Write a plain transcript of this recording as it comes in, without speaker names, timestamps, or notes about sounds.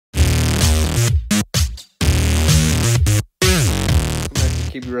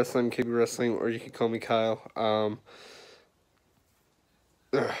KB Wrestling, or you can call me Kyle.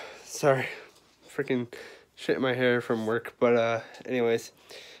 Sorry, freaking shit in my hair from work, but anyways,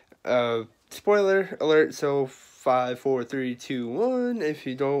 spoiler alert. So 5, 4, 3, 2, 1. If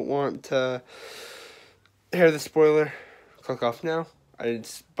you don't want to hear the spoiler, click off now.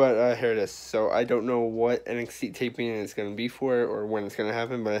 But here it is. So I don't know what NXT taping is going to be for or when it's going to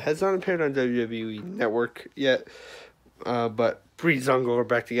happen, but it has not appeared on WWE Network yet. But BreeZango are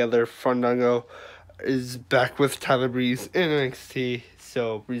back together. Fandango is back with Tyler Breeze in NXT.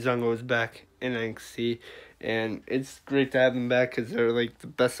 So BreeZango is back in NXT, and it's great to have them back because they're like the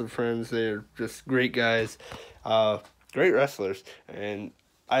best of friends. They're just great guys, great wrestlers, and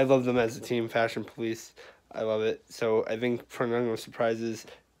I love them as a team. Fashion Police, I love it. So I think Fandango surprises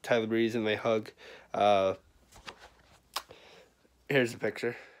Tyler Breeze and they hug. Here's the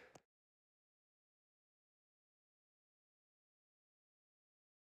picture.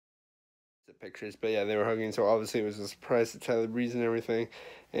 Pictures, but yeah, they were hugging, so obviously it was a surprise to Tyler Breeze and everything.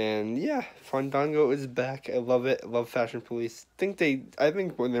 And yeah, Fandango is back. I love it. I love Fashion Police. I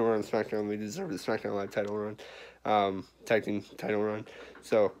think when they were on SmackDown, they deserved the SmackDown Live title run, tag team title run.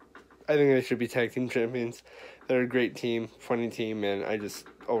 So I think they should be tag team champions. They're a great team, funny team, and I just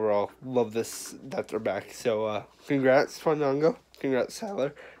overall love this that they're back. So congrats Fandango, congrats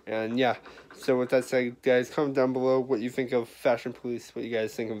Tyler, and yeah. So with that said, guys, comment down below what you think of Fashion Police, what you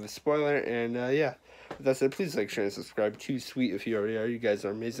guys think of the spoiler, and yeah. With that said, please like, share, and subscribe. Too sweet if you already are. You guys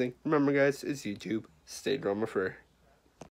are amazing. Remember, guys, it's YouTube. Stay drama free.